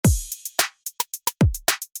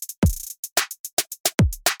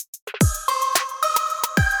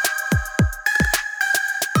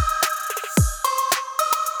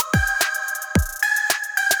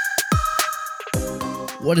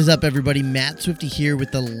What is up, everybody? Matt Swifty here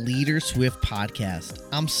with the Leader Swift podcast.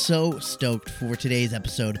 I'm so stoked for today's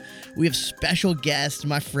episode. We have special guest,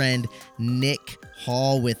 my friend Nick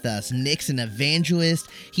Hall, with us. Nick's an evangelist.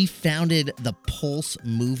 He founded the Pulse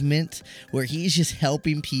movement, where he's just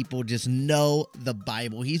helping people just know the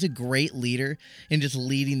Bible. He's a great leader and just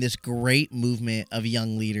leading this great movement of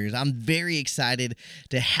young leaders. I'm very excited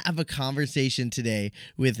to have a conversation today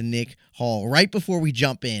with Nick Hall. Right before we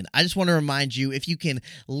jump in, I just want to remind you, if you can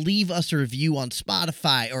leave us a review on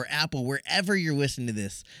Spotify or Apple, wherever you're listening to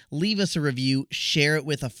this, leave us a review, share it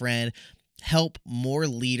with a friend. Help more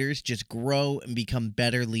leaders just grow and become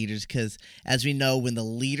better leaders, because as we know, when the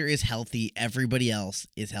leader is healthy, everybody else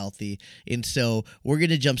is healthy. And so we're going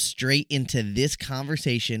to jump straight into this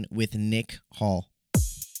conversation with Nick Hall.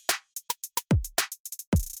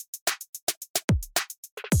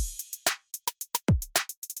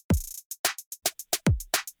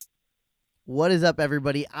 What is up,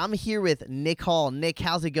 everybody? I'm here with Nick Hall. Nick,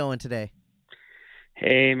 how's it going today?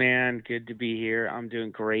 Hey, man. Good to be here. I'm doing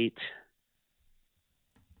great.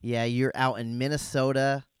 Yeah, you're out in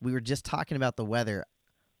Minnesota. We were just talking about the weather.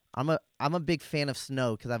 I'm a big fan of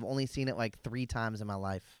snow because I've only seen it like 3 times in my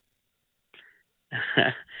life.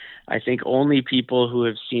 I think only people who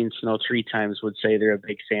have seen snow 3 times would say they're a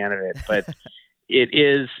big fan of it. But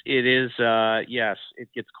yes, it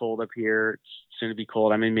gets cold up here. It's soon to be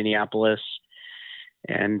cold. I'm in Minneapolis.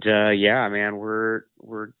 And yeah, man, we're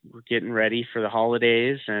getting ready for the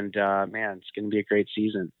holidays, and man, it's going to be a great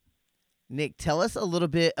season. Nick, tell us a little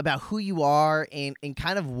bit about who you are and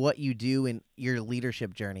kind of what you do in your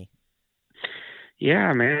leadership journey.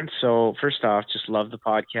 Yeah, man. So first off, just love the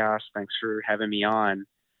podcast. Thanks for having me on.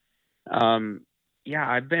 Yeah,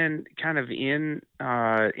 I've been kind of in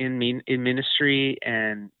ministry,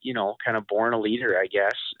 and kind of born a leader, I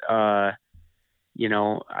guess. I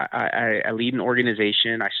lead an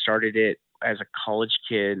organization. I started it as a college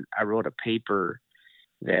kid. I wrote a paper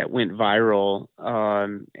that went viral,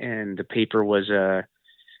 and the paper was a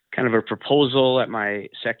kind of a proposal at my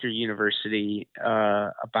sector university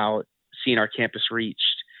about seeing our campus reached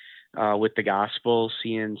with the gospel,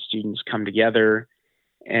 seeing students come together,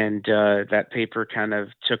 and that paper kind of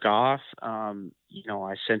took off. I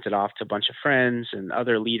sent it off to a bunch of friends and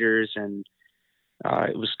other leaders, and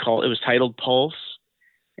it was titled Pulse.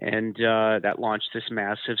 And that launched this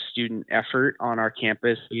massive student effort on our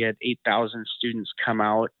campus. We had 8,000 students come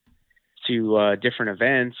out to different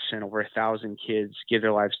events, and over 1,000 kids give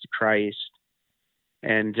their lives to Christ.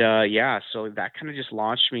 And so that kind of just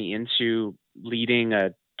launched me into leading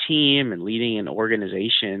a team and leading an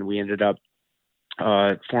organization. We ended up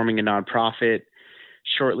forming a nonprofit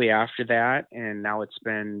shortly after that, and now it's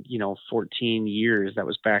been 14 years. That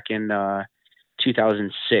was back in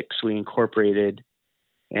 2006. We incorporated.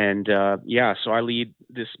 And so I lead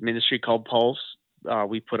this ministry called Pulse.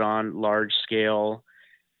 We put on large scale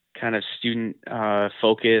kind of student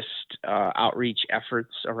focused outreach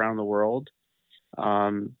efforts around the world.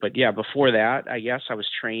 But yeah, before that, I guess I was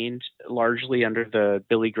trained largely under the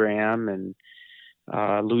Billy Graham and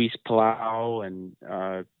Luis Palau and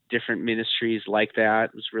different ministries like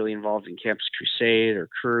that. Was really involved in Campus Crusade or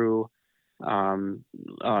Cru,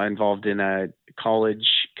 involved in a college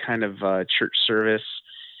kind of church service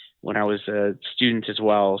when I was a student as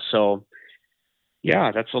well. So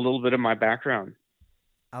yeah, that's a little bit of my background.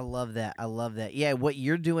 I love that. Yeah, what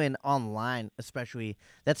you're doing online, especially,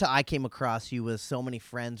 that's how I came across you, was so many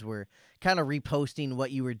friends were kind of reposting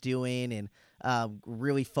what you were doing and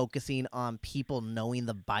really focusing on people knowing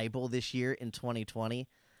the Bible this year in 2020.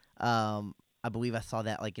 I believe I saw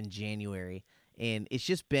that like in January. And it's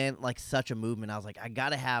just been like such a movement. I was like, I got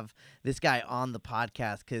to have this guy on the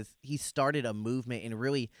podcast because he started a movement and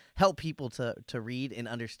really helped people to read and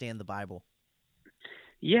understand the Bible.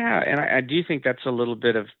 Yeah, and I do think that's a little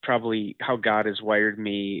bit of probably how God has wired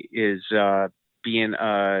me, is being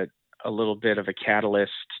a little bit of a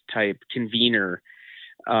catalyst type convener.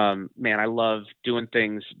 Man, I love doing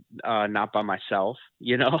things not by myself.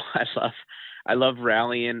 I love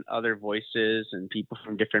rallying other voices and people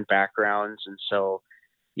from different backgrounds. And so,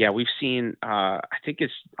 yeah, we've seen, I think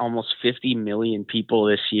it's almost 50 million people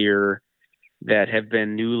this year that have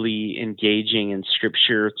been newly engaging in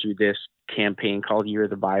scripture through this campaign called Year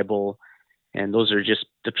of the Bible. And those are just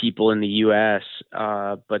the people in the U.S.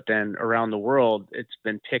 But then around the world, it's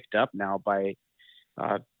been picked up now by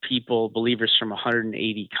believers from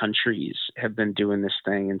 180 countries have been doing this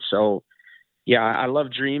thing. And so, yeah, I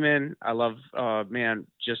love dreaming. I love,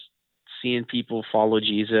 just seeing people follow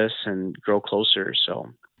Jesus and grow closer.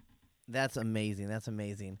 So That's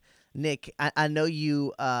amazing. Nick, I know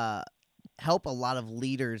you help a lot of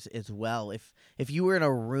leaders as well. If you were in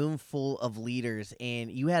a room full of leaders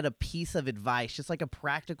and you had a piece of advice, just like a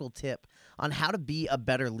practical tip on how to be a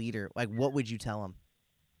better leader, like what would you tell them?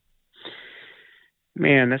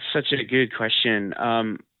 Man, that's such a good question.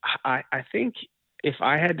 I think if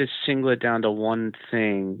I had to single it down to one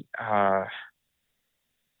thing, I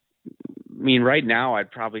mean, right now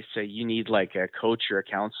I'd probably say you need like a coach or a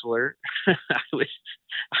counselor. would,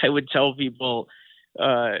 I would tell people,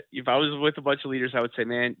 if I was with a bunch of leaders, I would say,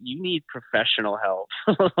 man, you need professional help.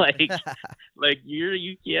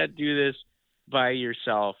 You can't do this by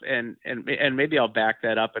yourself. And maybe I'll back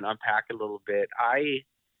that up and unpack it a little bit.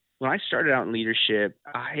 When I started out in leadership,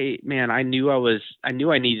 I knew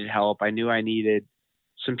I needed help. I knew I needed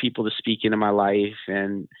some people to speak into my life.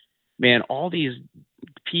 And man, all these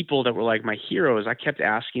people that were like my heroes, I kept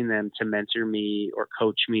asking them to mentor me or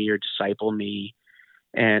coach me or disciple me.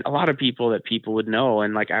 And a lot of people that people would know.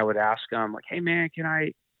 And like, I would ask them like, hey man, can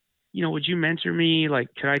I, would you mentor me? Like,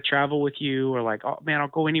 could I travel with you? Or like, oh man, I'll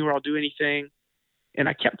go anywhere. I'll do anything. And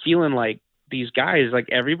I kept feeling like these guys, like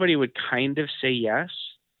everybody would kind of say yes,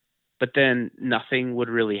 but then nothing would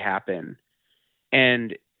really happen.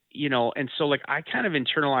 And, and so like I kind of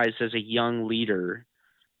internalized as a young leader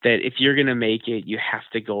that if you're going to make it, you have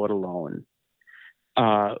to go it alone.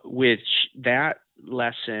 Which that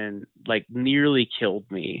lesson like nearly killed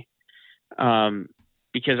me.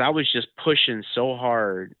 Because I was just pushing so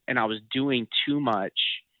hard and I was doing too much.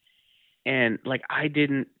 And like, I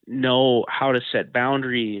didn't know how to set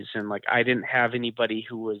boundaries. And like, I didn't have anybody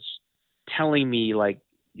who was telling me like,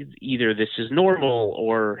 either this is normal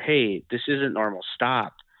or, hey, this isn't normal,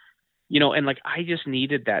 stop, and like, I just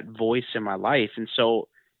needed that voice in my life. And so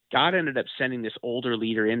God ended up sending this older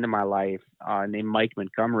leader into my life, named Mike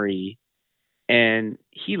Montgomery. And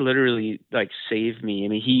he literally like saved me. I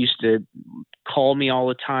mean, he used to call me all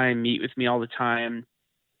the time, meet with me all the time,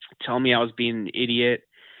 tell me I was being an idiot.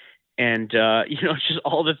 And, just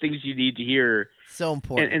all the things you need to hear. So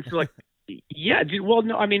important. And so like, yeah, dude, well,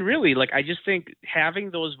 no, I mean, really, like, I just think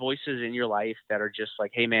having those voices in your life that are just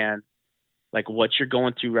like, hey man, like what you're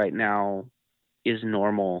going through right now is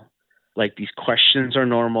normal. Like these questions are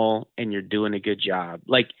normal and you're doing a good job.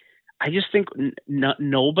 Like, I just think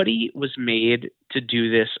nobody was made to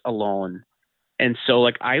do this alone. And so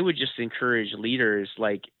like, I would just encourage leaders,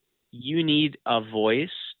 like you need a voice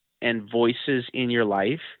and voices in your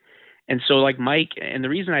life. And so like Mike, and the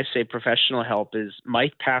reason I say professional help is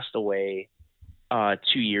Mike passed away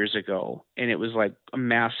 2 years ago, and it was like a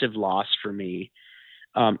massive loss for me.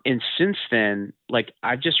 And since then, like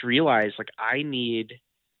I've just realized like I need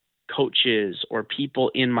coaches or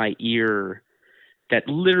people in my ear that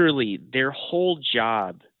literally their whole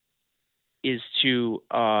job is to,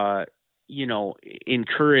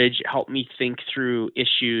 encourage, help me think through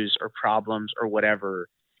issues or problems or whatever.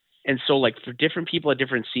 And so like for different people at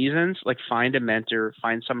different seasons, like find a mentor,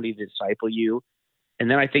 find somebody to disciple you. And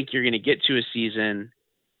then I think you're going to get to a season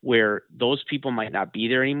where those people might not be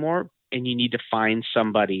there anymore. And you need to find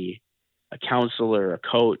somebody, a counselor, a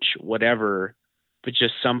coach, whatever, but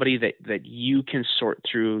just somebody that you can sort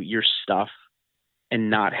through your stuff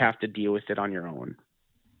and not have to deal with it on your own.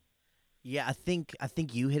 Yeah, I think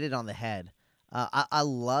you hit it on the head. I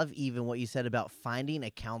love even what you said about finding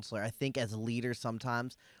a counselor. I think as leaders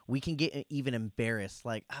sometimes we can get even embarrassed,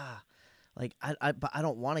 but I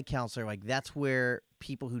don't want a counselor. Like that's where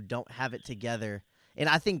people who don't have it together, and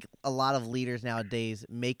I think a lot of leaders nowadays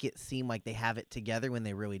make it seem like they have it together when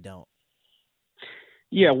they really don't.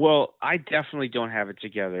 Yeah, well, I definitely don't have it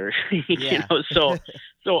together. Yeah.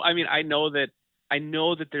 So I mean, I know that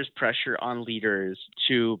there's pressure on leaders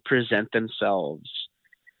to present themselves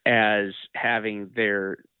as having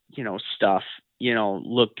their, stuff,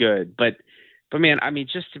 look good. But man, I mean,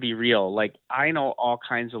 just to be real, like I know all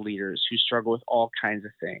kinds of leaders who struggle with all kinds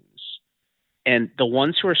of things. And the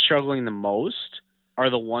ones who are struggling the most are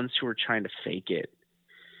the ones who are trying to fake it.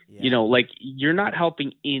 Yeah. Like you're not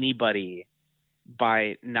helping anybody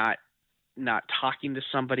by not talking to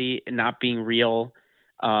somebody and not being real.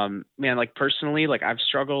 Man, like personally, like I've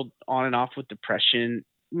struggled on and off with depression,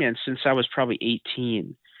 man, since I was probably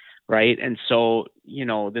 18. Right. And so,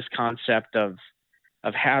 this concept of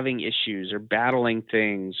having issues or battling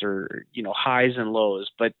things or, highs and lows.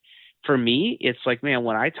 But for me, it's like, man,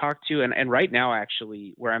 when I talk to, and right now,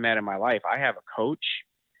 actually, where I'm at in my life, I have a coach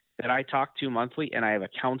that I talk to monthly and I have a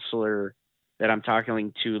counselor that I'm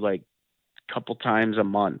talking to like a couple times a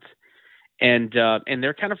month. And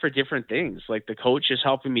they're kind of for different things. Like the coach is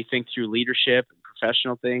helping me think through leadership and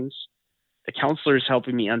professional things. The counselor is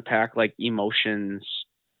helping me unpack like emotions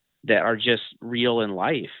that are just real in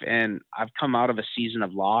life. And I've come out of a season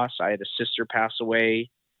of loss. I had a sister pass away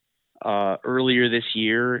earlier this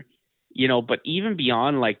year, but even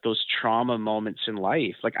beyond like those trauma moments in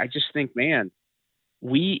life, like I just think, man,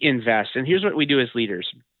 we invest, and here's what we do as leaders.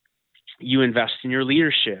 You invest in your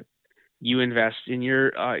leadership. You invest in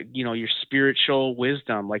your spiritual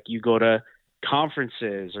wisdom. Like you go to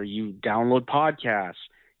conferences or you download podcasts.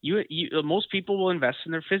 Most people will invest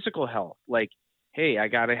in their physical health. Like, hey, I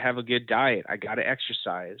got to have a good diet. I got to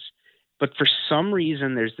exercise. But for some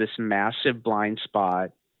reason, there's this massive blind spot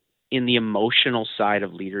in the emotional side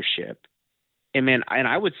of leadership. And man, and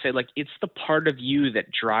I would say like, it's the part of you that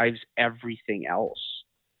drives everything else.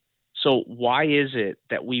 So why is it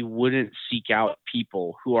that we wouldn't seek out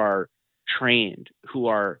people who are trained, who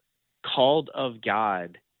are called of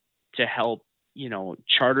God to help,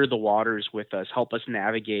 charter the waters with us, help us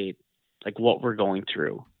navigate like what we're going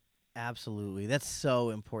through? Absolutely. That's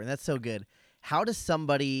so important. That's so good. How does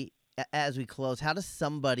somebody, as we close, how does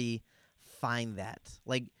somebody find that?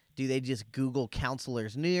 Like, do they just Google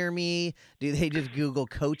counselors near me? Do they just Google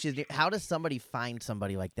coaches? How does somebody find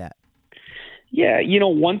somebody like that? Yeah,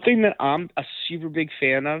 one thing that I'm a super big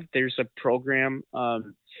fan of, there's a program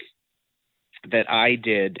that I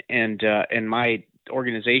did, and my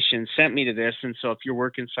organization sent me to this. And so if you're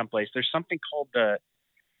working someplace, there's something called the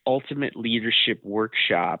Ultimate Leadership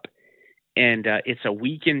Workshop. And it's a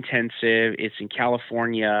week intensive. It's in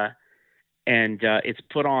California. And it's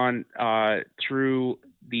put on through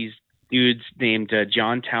these dudes named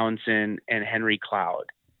John Townsend and Henry Cloud.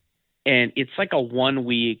 And it's like a 1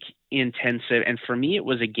 week intensive. And for me, it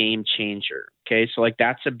was a game changer. Okay. So like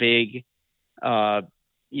that's a big,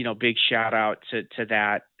 big shout out to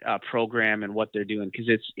that program and what they're doing, because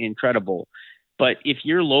it's incredible. But if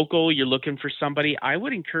you're local, you're looking for somebody, I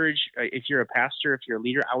would encourage, if you're a pastor, if you're a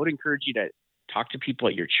leader, I would encourage you to talk to people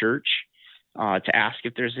at your church, to ask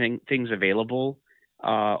if there's things available,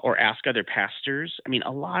 or ask other pastors. I mean,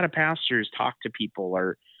 a lot of pastors talk to people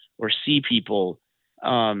or see people.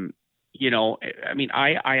 I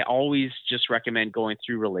always just recommend going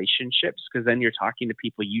through relationships, because then you're talking to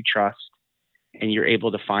people you trust and you're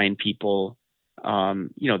able to find people,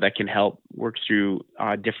 that can help work through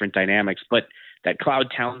different dynamics. But that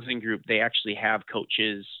Cloud Townsend group, they actually have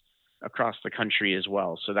coaches across the country as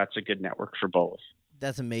well. So that's a good network for both.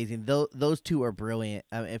 That's amazing. Those two are brilliant.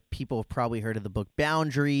 If people have probably heard of the book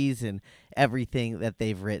Boundaries and everything that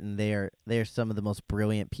they've written, they're some of the most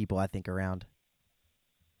brilliant people I think around.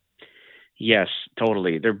 Yes,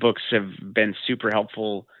 totally. Their books have been super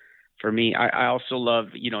helpful for me. I also love,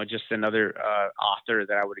 just another author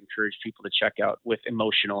that I would encourage people to check out with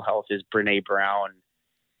emotional health is Brené Brown.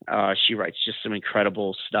 She writes just some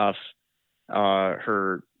incredible stuff.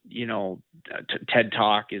 Her, TED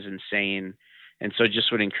Talk is insane. And so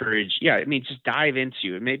just would encourage, just dive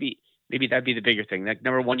into it. Maybe that'd be the bigger thing. Like,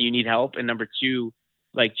 number one, you need help. And number two,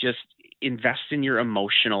 like, just invest in your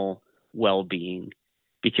emotional well-being,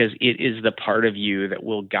 because it is the part of you that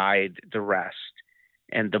will guide the rest.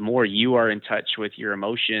 And the more you are in touch with your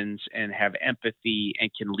emotions and have empathy and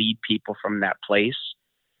can lead people from that place,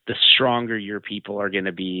 the stronger your people are going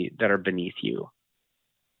to be that are beneath you.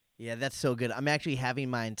 Yeah, that's so good. I'm actually having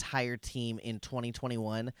my entire team in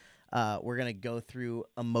 2021. We're going to go through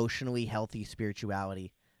Emotionally Healthy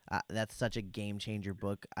Spirituality. That's such a game changer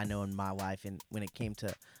book, I know, in my life, and when it came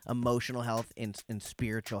to emotional health and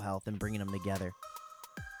spiritual health and bringing them together.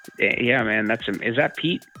 Yeah, man. Is that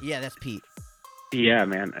Pete? Yeah, that's Pete. Yeah,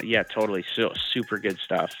 man. Yeah, totally. So super good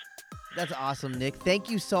stuff. That's awesome, Nick. Thank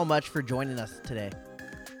you so much for joining us today.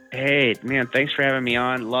 Hey, man, thanks for having me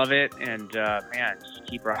on. Love it. And, man, just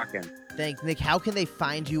keep rocking. Thanks, Nick. How can they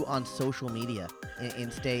find you on social media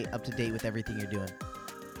and stay up to date with everything you're doing?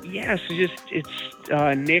 Yeah, so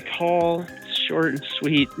it's Nick Hall, short and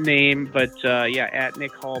sweet name, but at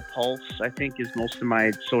Nick Hall Pulse, I think, is most of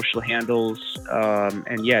my social handles.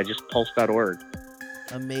 And yeah, just pulse.org.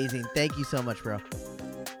 Amazing. Thank you so much, bro.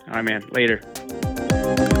 All right, man. Later.